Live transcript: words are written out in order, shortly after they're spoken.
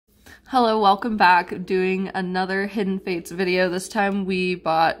Hello, welcome back. Doing another Hidden Fates video. This time we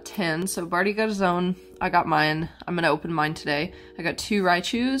bought 10. So Barty got his own, I got mine. I'm gonna open mine today. I got 2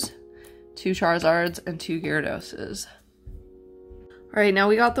 Raichus, 2 Charizards, and 2 Gyarados. Alright, now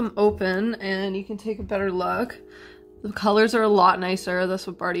we got them open and you can take a better look. The colors are a lot nicer, that's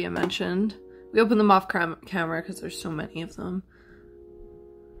what Barty had mentioned. We opened them off camera because there's so many of them.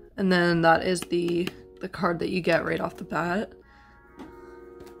 And then that is the card that you get right off the bat.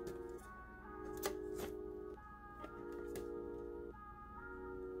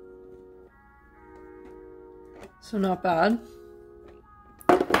 So not bad.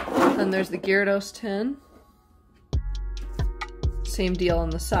 Then there's the Gyarados tin. Same deal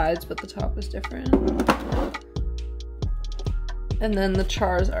on the sides, but the top is different. And then the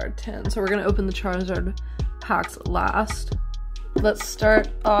Charizard tin. So we're gonna open the Charizard packs last. Let's start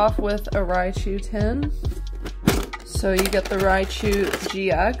off with a Raichu tin. So you get the Raichu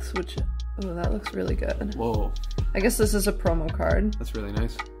GX, which, oh, that looks really good. Whoa. I guess this is a promo card. That's really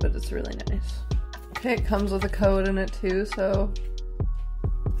nice. But it's really nice. Okay, it comes with a code in it too, so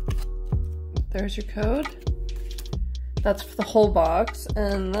there's your code. That's for the whole box,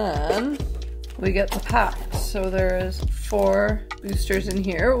 and then we get the packs. So there's 4 boosters in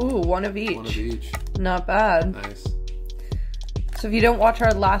here. Ooh, one of each. One of each. Not bad. Nice. So if you don't watch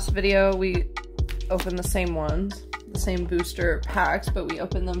our last video, we opened the same ones, the same booster packs, but we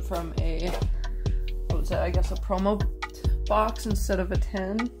opened them from a, what was it, I guess a promo box instead of a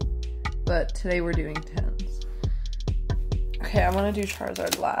tin. But today we're doing 10s. Okay, I want to do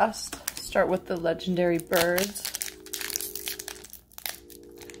Charizard last. Start with the legendary birds.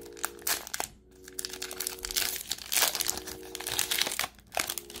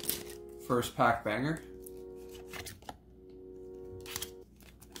 First pack banger.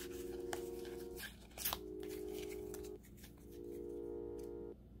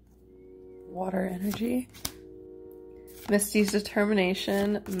 Water energy. Misty's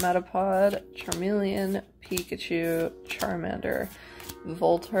Determination, Metapod, Charmeleon, Pikachu, Charmander,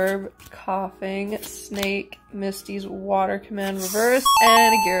 Voltorb, Coughing, Snake, Misty's Water Command Reverse,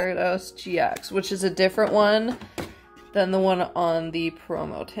 and a Gyarados GX, which is a different one than the one on the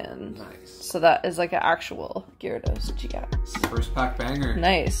promo tin. Nice. So that is like an actual Gyarados GX. First pack banger.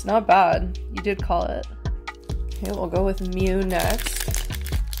 Nice, not bad. You did call it. Okay, we'll go with Mew next.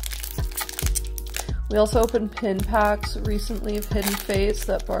 We also opened pin packs recently of Hidden Fates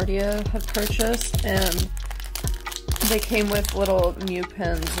that Bardia had purchased, and they came with little Mew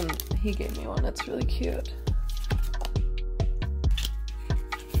pins, and he gave me one. It's really cute.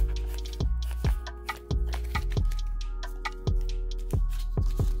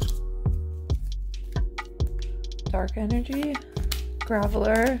 Dark Energy,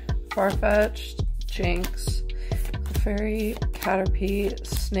 Graveler, Farfetch'd, Jinx, Clefairy, Caterpie,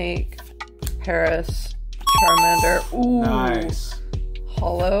 Snake, Paris, Charmander, ooh, Nice.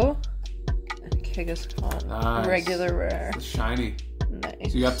 Holo, and Kangaskhan. Nice. Regular rare. It's shiny.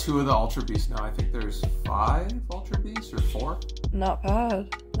 Nice. So you have 2 of the Ultra Beasts now. I think there's 5 Ultra Beasts or 4. Not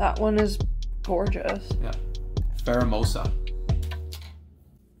bad. That one is gorgeous. Yeah. Pheromosa.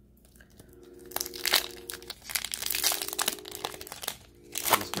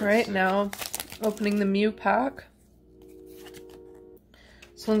 Right now, opening the Mew pack.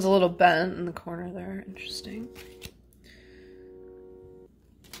 This one's a little bent in the corner there. Interesting.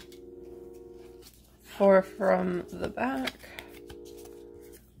 4 from the back.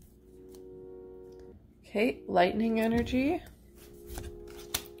 Okay, Lightning Energy.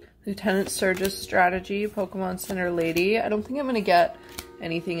 Lieutenant Surge's Strategy, Pokemon Center Lady. I don't think I'm gonna get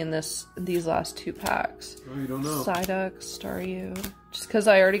anything in these last 2 packs. Oh, you don't know. Psyduck, Staryu. Just because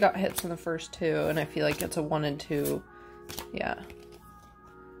I already got hits in the first 2, and I feel like it's a 1 and 2. Yeah.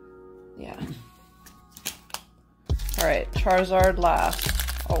 Yeah. Alright, Charizard last.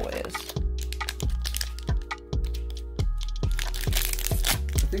 Always.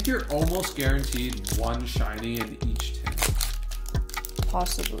 I think you're almost guaranteed 1 shiny in each tin.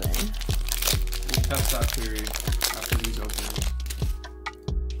 Possibly. We'll test that theory after these open.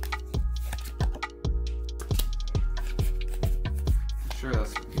 I'm sure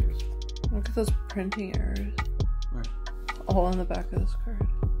that's the case. Look at those printing errors. Where? All on the back of this card.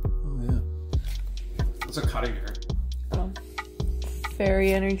 Oh, yeah. That's a cutting error. Oh.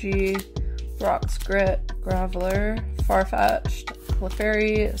 Fairy Energy, Rock's Grit, Graveler, Farfetch'd,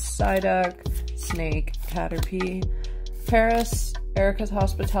 Clefairy, Psyduck, Snake, Caterpie, Paris, Erica's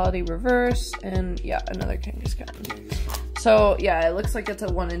Hospitality Reverse, and yeah, another Kangaskhan. So yeah, it looks like it's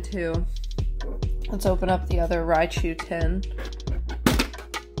a 1 and 2. Let's open up the other Raichu tin.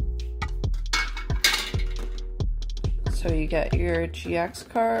 So you get your GX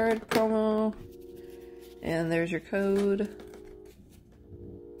card promo, and there's your code.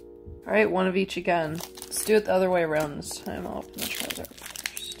 All right, one of each again. Let's do it the other way around this time. I'll open the Charizard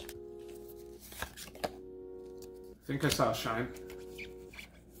first. I think I saw a shine.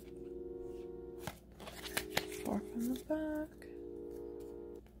 4 from the back.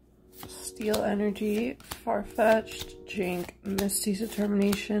 Steel Energy, Farfetch'd, Jink, Misty's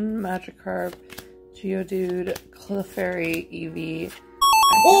Determination, Magikarp, Geodude, Clefairy, Eevee.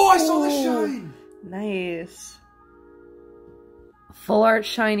 Oh, I saw the shine! Nice. Full art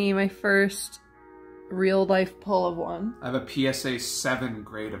shiny, my first real life pull of one. I have a PSA 7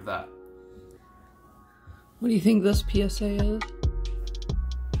 grade of that. What do you think this PSA is?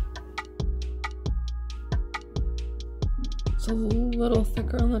 It's a little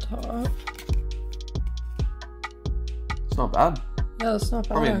thicker on the top. It's not bad. Yeah, it's not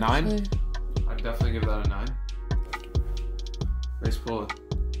bad. Probably a 9. Actually. I'd definitely give that a 9. Nice pull.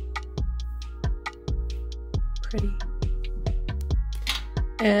 Pretty.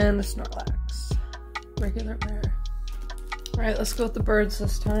 And a Snorlax. Regular rare. Alright, let's go with the birds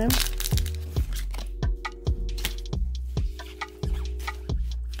this time.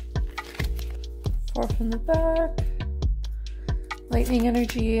 Four from the back. Lightning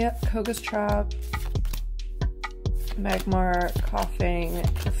Energy, Koga's Trap, Magmar, Coughing,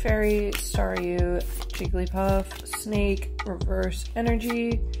 Clefairy, Staryu, Jigglypuff, Snake, Reverse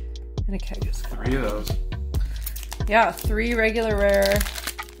Energy, and a Kangaskhan. 3 of those. Yeah, 3 regular rare.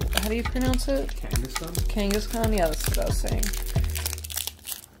 How do you pronounce it? Kangaskhan? Kangaskhan? Yeah, that's what I was saying.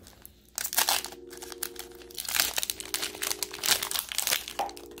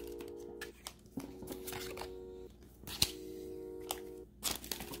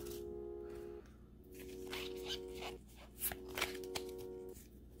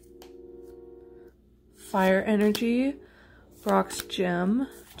 Fire Energy, Brock's Gem,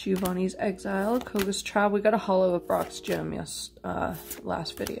 Giovanni's Exile, Koga's Trap. We got a holo of Brock's Gem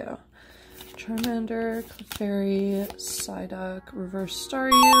last video. Charmander, Clefairy, Psyduck, Reverse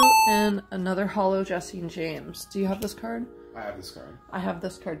Staryu, and another holo Jesse and James. Do you have this card? I have this card. I have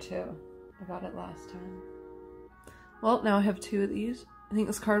this card too. I got it last time. Well, now I have 2 of these. I think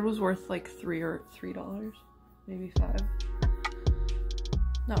this card was worth like $3, maybe 5.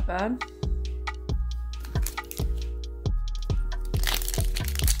 Not bad.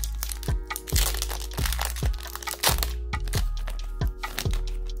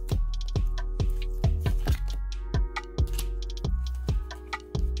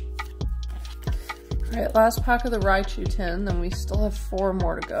 Alright, last pack of the Raichu tin, then we still have 4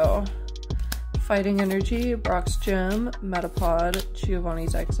 more to go. Fighting Energy, Brock's Gem, Metapod,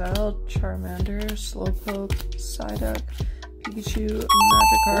 Giovanni's Exile, Charmander, Slowpoke, Psyduck, Pikachu,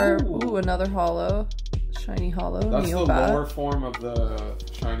 Magikarp, ooh, another holo, Shiny Holo, That's Neobat. The lower form of the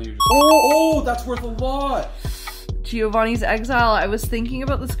shiny you just... Oh, that's worth a lot! Giovanni's Exile, I was thinking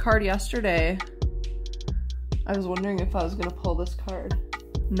about this card yesterday. I was wondering if I was gonna pull this card.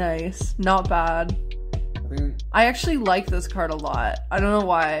 Nice, not bad. I actually like this card a lot. I don't know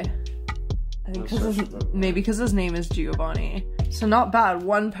why. I think maybe because his name is Giovanni. So not bad.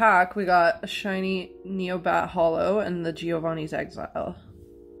 1 pack, we got a shiny Neobat holo and the Giovanni's Exile.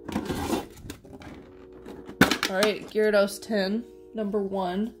 Alright, Gyarados tin, number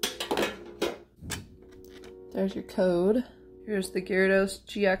 1. There's your code. Here's the Gyarados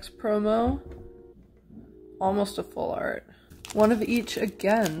GX promo. Almost a full art. 1 of each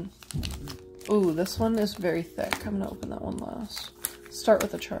again. Ooh, this one is very thick. I'm gonna open that one last. Start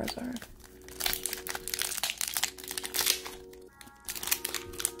with a Charizard.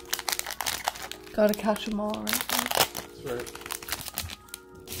 Gotta catch them all, right? That's right.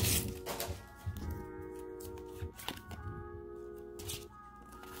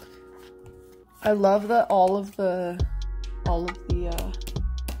 I love that all of the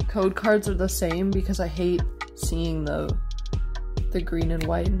code cards are the same because I hate seeing the green and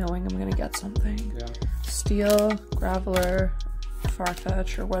white knowing I'm gonna get something. Yeah. Steel, Graveler,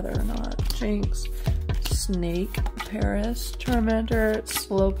 Farfetch, or whether or not, Jinx, Snake, Paris, Charmander,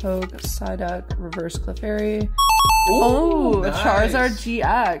 Slowpoke, Psyduck, Reverse Clefairy. Oh, nice. A Charizard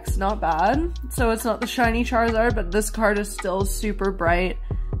GX, not bad. So it's not the shiny Charizard, but this card is still super bright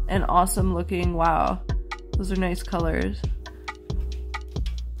and awesome looking. Wow, those are nice colors.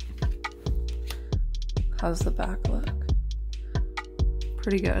 How's the back look?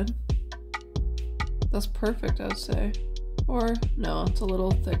 Pretty good. That's perfect, I would say. Or, no, it's a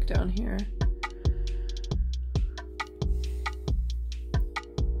little thick down here.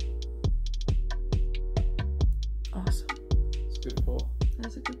 Awesome. It's a good pull.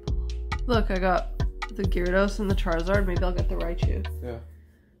 That's a good pull. Look, I got the Gyarados and the Charizard. Maybe I'll get the Raichu. Yeah.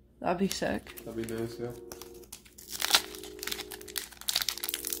 That'd be sick. That'd be nice, yeah.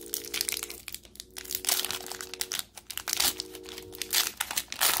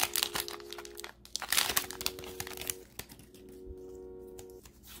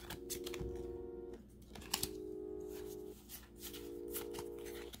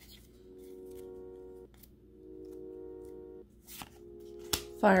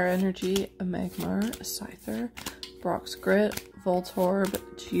 Fire Energy, a Magmar, a Scyther, Brock's Grit, Voltorb,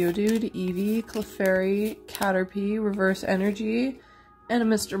 Geodude, Eevee, Clefairy, Caterpie, Reverse Energy, and a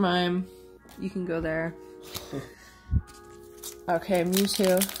Mr. Mime. You can go there. Okay,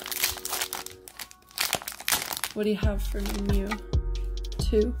 Mewtwo. What do you have for me, Mew?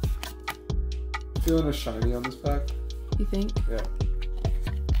 2? Feeling a shiny on this pack? You think? Yeah.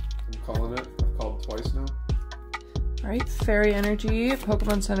 I'm calling it. I've called twice now. Alright, Fairy Energy,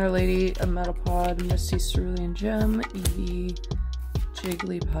 Pokemon Center Lady, a Metapod, Misty Cerulean Gem, Eevee,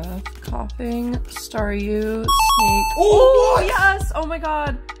 Jigglypuff, Coughing, Staryu, Snake. Oh, what? Yes! Oh my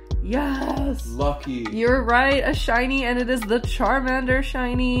god! Yes! Lucky. You're right, a shiny, and it is the Charmander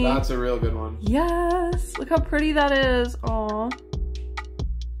shiny. That's a real good one. Yes! Look how pretty that is. Aw.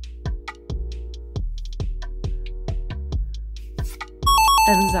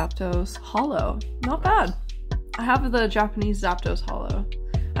 And Zapdos Hollow. Not bad. I have the Japanese Zapdos Hollow.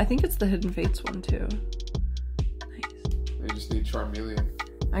 I think it's the Hidden Fates one too. Nice. They just need Charmeleon.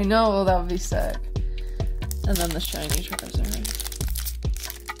 I know, that would be sick. And then the shiny Charizard.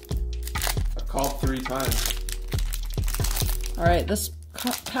 I've called 3 times. Alright, this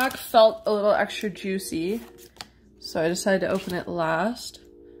pack felt a little extra juicy, so I decided to open it last.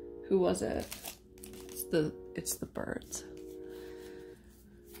 Who was it? It's the birds.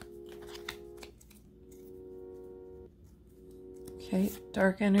 Okay,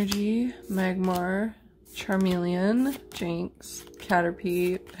 Dark Energy, Magmar, Charmeleon, Jinx,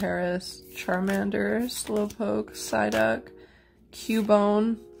 Caterpie, Paris, Charmander, Slowpoke, Psyduck,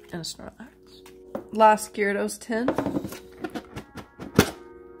 Cubone, and a Snorlax. Last Gyarados tin.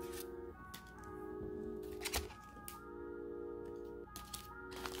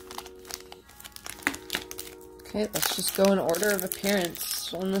 Okay, let's just go in order of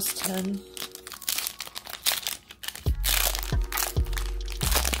appearance on this tin.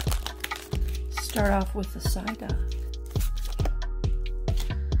 Start off with the Psyduck.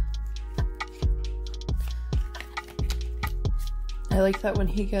 I like that when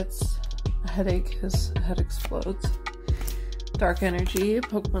he gets a headache, his head explodes. Dark Energy,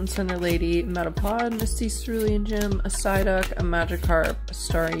 Pokemon Center Lady, Metapod, Misty Cerulean Gem, a Psyduck, a Magikarp, a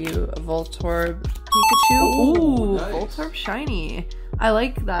Staryu, a Voltorb, Pikachu. Ooh, nice. Voltorb shiny. I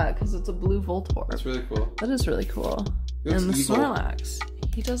like that because it's a blue Voltorb. That's really cool. That is really cool. And the evil. Snorlax.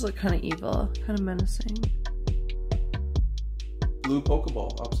 He does look kind of evil, kind of menacing. Blue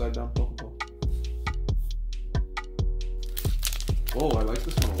Pokeball, upside down Pokeball. Whoa, I like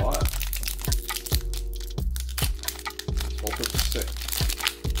this one a lot. Voltorb's sick.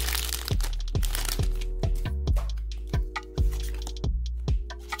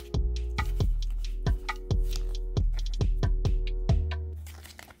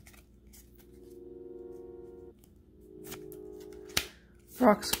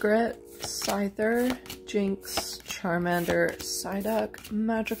 Brock's Grit, Scyther, Jinx, Charmander, Psyduck,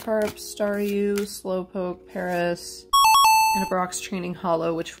 Magikarp, Staryu, Slowpoke, Paris, and a Brock's Training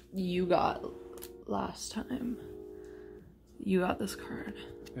Hollow, which you got last time. You got this card.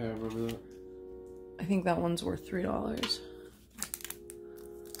 Yeah, I remember that. I think that one's worth $3.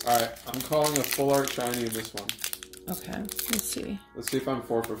 Alright, I'm calling a full art shiny in this one. Okay, let's see. Let's see if I'm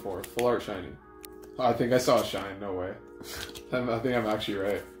 4 for 4. Full art shiny. Oh, I think I saw a shine, no way. I think I'm actually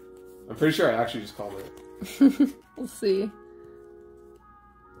right. I'm pretty sure I actually just called it. We'll see.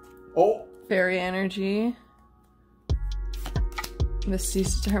 Oh! Fairy Energy.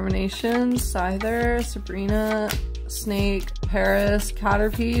 Misty's Determination, Scyther, Sabrina, Snake, Paris,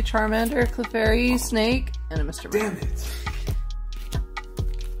 Caterpie, Charmander, Clefairy, Snake, and a Mr. Damn it!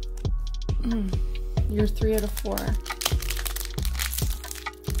 You're 3 out of 4.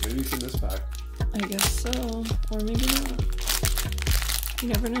 Maybe it's in this pack. I guess so, or maybe not. You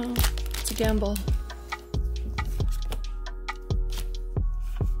never know. It's a gamble.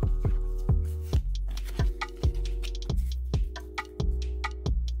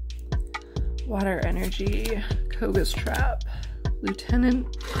 Water Energy, Koga's Trap,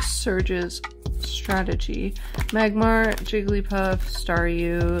 Lieutenant Surge's Strategy, Magmar, Jigglypuff,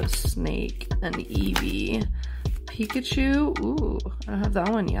 Staryu, Snake, and Eevee. Pikachu, ooh, I don't have that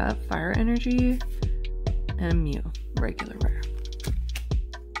one yet. Fire Energy, and Mew, regular rare.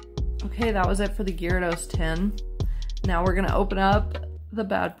 Okay, that was it for the Gyarados tin. Now we're gonna open up the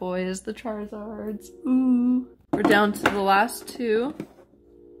bad boys, the Charizards. Ooh. We're down to the last two,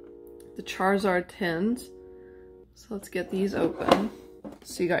 the Charizard tins. So let's get these open.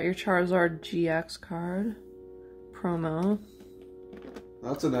 So you got your Charizard GX card, promo.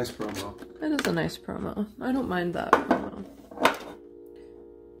 That's a nice promo. It is a nice promo. I don't mind that promo.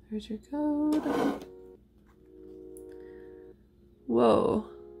 There's your code. Whoa,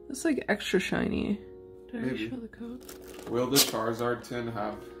 that's like extra shiny. Did I show the code? Will the Charizard tin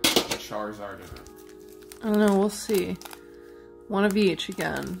have a Charizard in it? I don't know, we'll see. One of each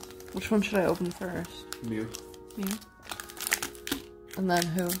again. Which one should I open first? Mew. Mew? And then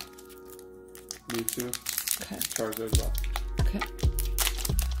who? Mewtwo. Okay. Charizard left. Okay.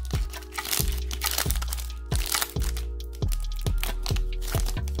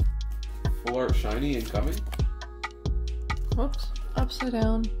 Full art shiny incoming. Whoops. Upside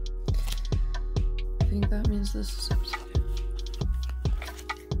down. I think that means this is upside down.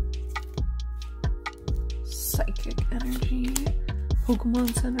 Psychic energy.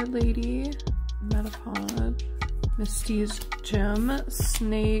 Pokemon Center Lady. Metapod. Misty's Gem.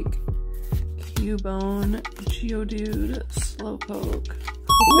 Snake. Cubone. Geodude. Slowpoke.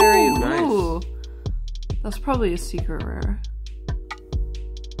 Ooh, nice. Ooh. That's probably a secret rare.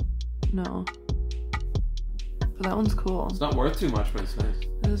 No. But that one's cool. It's not worth too much, but it's nice.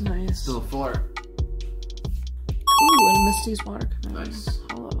 It is nice. Still a full art. Ooh, and Misty's Water Command. Nice.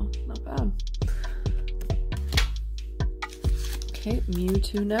 Hollow. Not bad. Okay,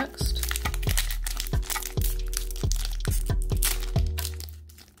 Mewtwo next.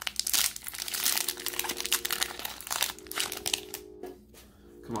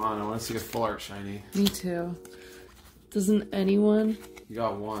 Come on, I want to see a full art shiny. Me too. Doesn't anyone? You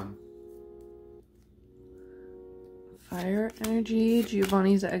got one. Fire Energy,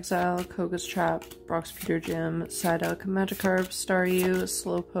 Giovanni's Exile, Koga's Trap, Brock's Peter Gym, Psyduck, Magikarp, Staryu,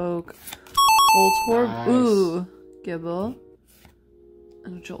 Slowpoke, Voltorb, Nice. ooh, Gibble,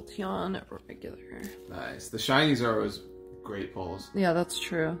 and a Jolteon regular. Nice. The shinies are always great pulls. Yeah, that's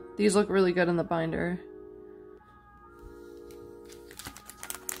true. These look really good in the binder.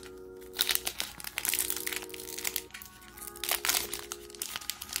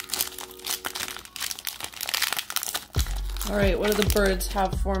 Alright, what do the birds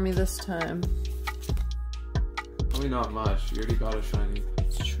have for me this time? Probably not much. You already got a shiny.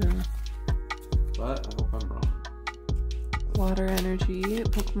 It's true. But I hope I'm wrong. Water Energy,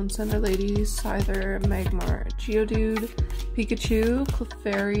 Pokemon Center Lady, Scyther, Magmar, Geodude, Pikachu,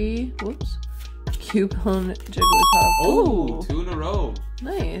 Clefairy, whoops, Cubone, Jigglypuff. Oh, Ooh, 2 in a row.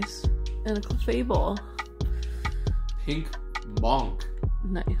 nice. And a Clefable. Pink Monk.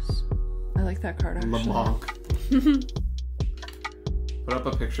 Nice. I like that card actually. Lamonk. Put up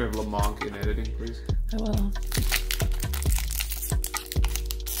a picture of Lamonk in editing, please. I will.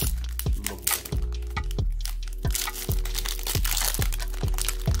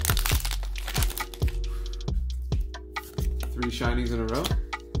 Three shinies in a row.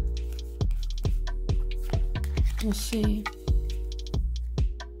 We'll see.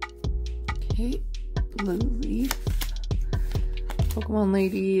 Okay, Lily. Pokemon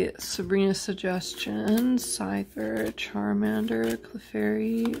Lady, Sabrina's Suggestion, Scyther, Charmander,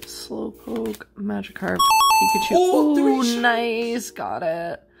 Clefairy, Slowpoke, Magikarp, Pikachu. Oh, Ooh, nice, got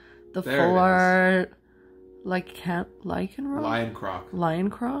it. The There full it is. art, Lycanroc? Lion Croc. Lion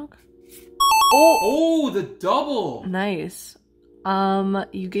Croc? Oh, Oh, the double! nice.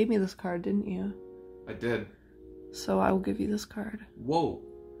 You gave me this card, didn't you? I did. So I will give you this card. Whoa.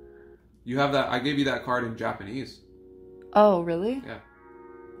 You have that. I gave you that card in Japanese. Oh, really? Yeah.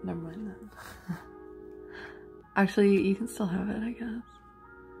 Never mind then. Actually, you can still have it, I guess.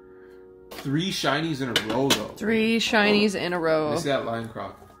 3 shinies in a row, though. 3 shinies in a row. Let me see that Lion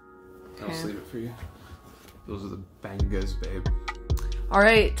Croc. I'll Okay. sleeve it for you. Those are the bangas, babe.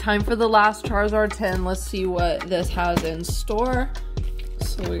 Alright, time for the last Charizard 10. Let's see what this has in store.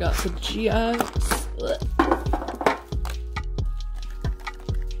 So we got the GX.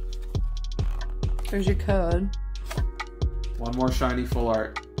 There's your code. One more shiny full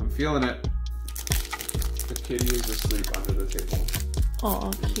art. I'm feeling it. The kitty is asleep under the table. Aw,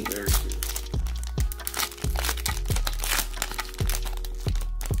 It's cute. very cute.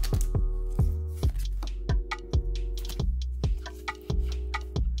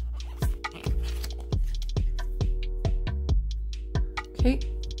 Okay,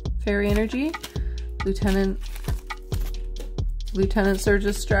 Fairy Energy, Lieutenant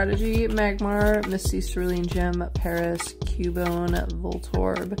Surge's Strategy, Magmar, Misty Cerulean Gem, Paris, Cubone,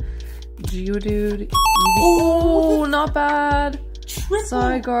 Voltorb, Geodude, Eevee. Oh, not bad. Triple.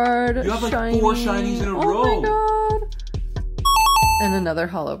 Zygarde, You have like shiny. 4 shinies in a row. Oh my god. And another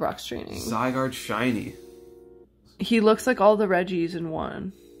Hollow Brock's Training. Zygarde shiny. He looks like all the Reggies in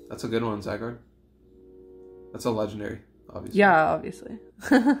one. That's a good one, Zygarde. That's a legendary, obviously. Yeah, obviously.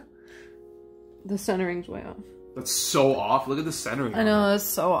 The centering's way off. That's so off. Look at the centering. I know, it's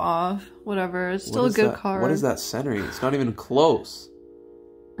so off. Whatever. It's still a good card. What is that centering? It's not even close.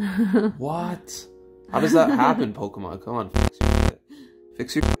 What? How does that happen, Pokemon? Come on, fix your shit.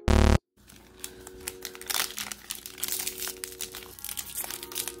 Fix your...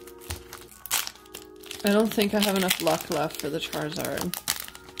 I don't think I have enough luck left for the Charizard.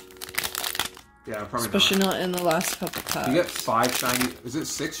 Yeah, probably Especially not in the last couple packs. You get 5 shinies. Is it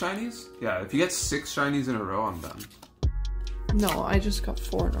 6 shinies? Yeah, if you get 6 shinies in a row, I'm done. No, I just got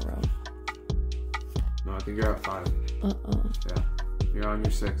 4 in a row. No, I think you're at 5. Yeah, you're on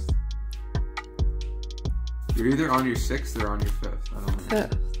your 6th. You're either on your 6th or on your 5th. I don't know.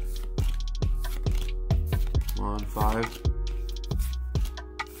 5th. Come on, 5.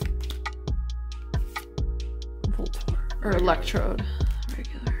 Voltorb. Or Electrode.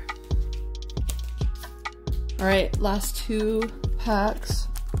 Regular. Alright, last 2 packs.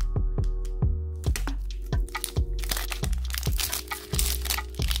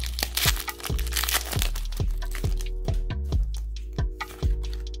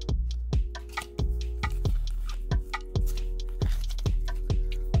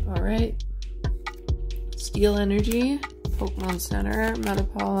 Alright. Steel Energy, Pokemon Center,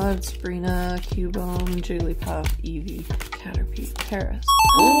 Metapod, Sabrina, Cubone, Jigglypuff, Eevee, Caterpie, Paris.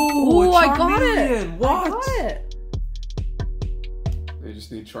 Oh, I got it! What? I got it! They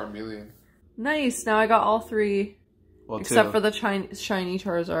just need Charmeleon. Nice, now I got all 3. Well, Except for the shiny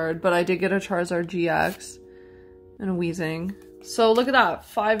Charizard, but I did get a Charizard GX and a Weezing. So look at that,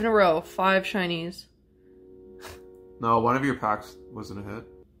 5 in a row, 5 shinies. No, one of your packs wasn't a hit.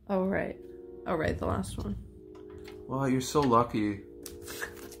 Oh right. Oh right, the last one. Wow, you're so lucky.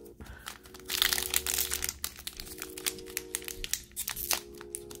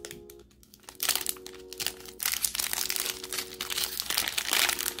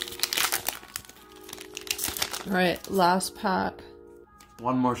 Alright, last pack.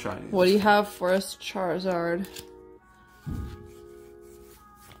 One more shiny. What do you have for us, Charizard?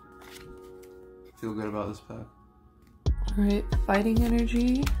 Feel good about this pack. Alright, Fighting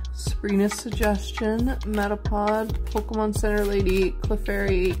Energy, Sabrina's Suggestion, Metapod, Pokemon Center Lady,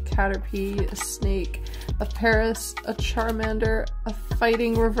 Clefairy, Caterpie, a Snake, a Paris, a Charmander, a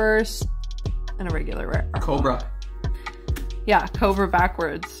Fighting Reverse, and a regular rare. Cobra. Yeah, Cobra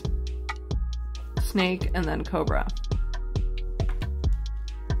backwards. Snake and then Cobra.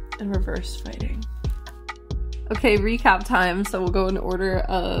 And reverse fighting. Okay, recap time. So we'll go in order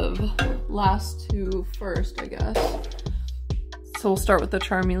of last 2 first, I guess. So we'll start with the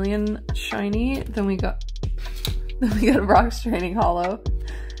Charmeleon shiny. Then we got a Brock's Training Hollow.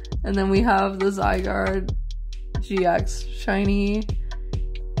 And then we have the Zygarde GX shiny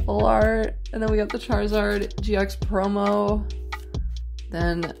full art. And then we got the Charizard GX promo.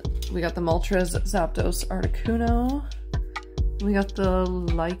 Then we got the Moltres Zapdos Articuno. We got the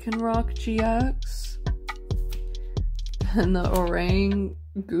Lycanroc GX. And the Orang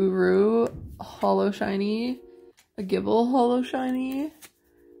Guru Holo Shiny. A Gibble Holo Shiny.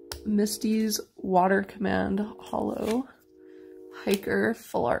 Misty's Water Command Holo. Hiker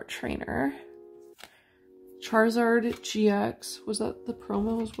Full Art Trainer. Charizard GX. Was that the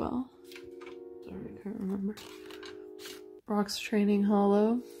promo as well? Sorry, I can't remember. Brock's Training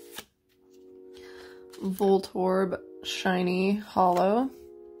Holo. Voltorb Shiny Holo.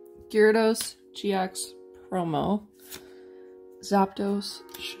 Gyarados GX Promo. Zapdos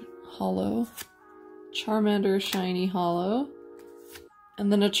Holo. Charmander Shiny Holo.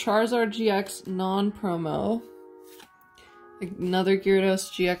 And then a Charizard GX non-promo. Another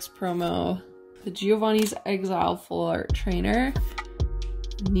Gyarados GX promo. The Giovanni's Exile Full Art Trainer.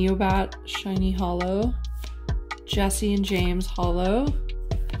 Neobat Shiny Holo. Jesse and James Holo.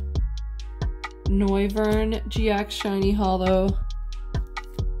 Noivern GX Shiny Holo.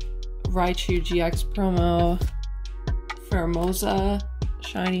 Raichu GX promo. Fermosa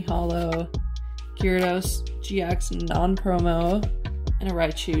Shiny Holo. Gyarados GX non-promo. And a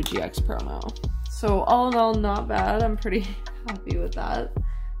Raichu GX promo. So all in all, not bad. I'm pretty happy with that.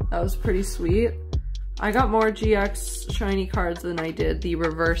 That was pretty sweet. I got more GX shiny cards than I did the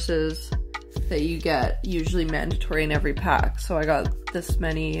reverses that you get usually mandatory in every pack. So I got this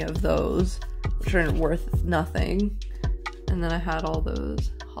many of those, which are worth nothing. And then I had all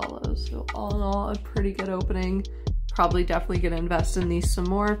those holos. So all in all, a pretty good opening. Probably definitely gonna invest in these some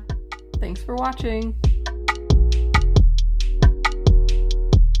more. Thanks for watching.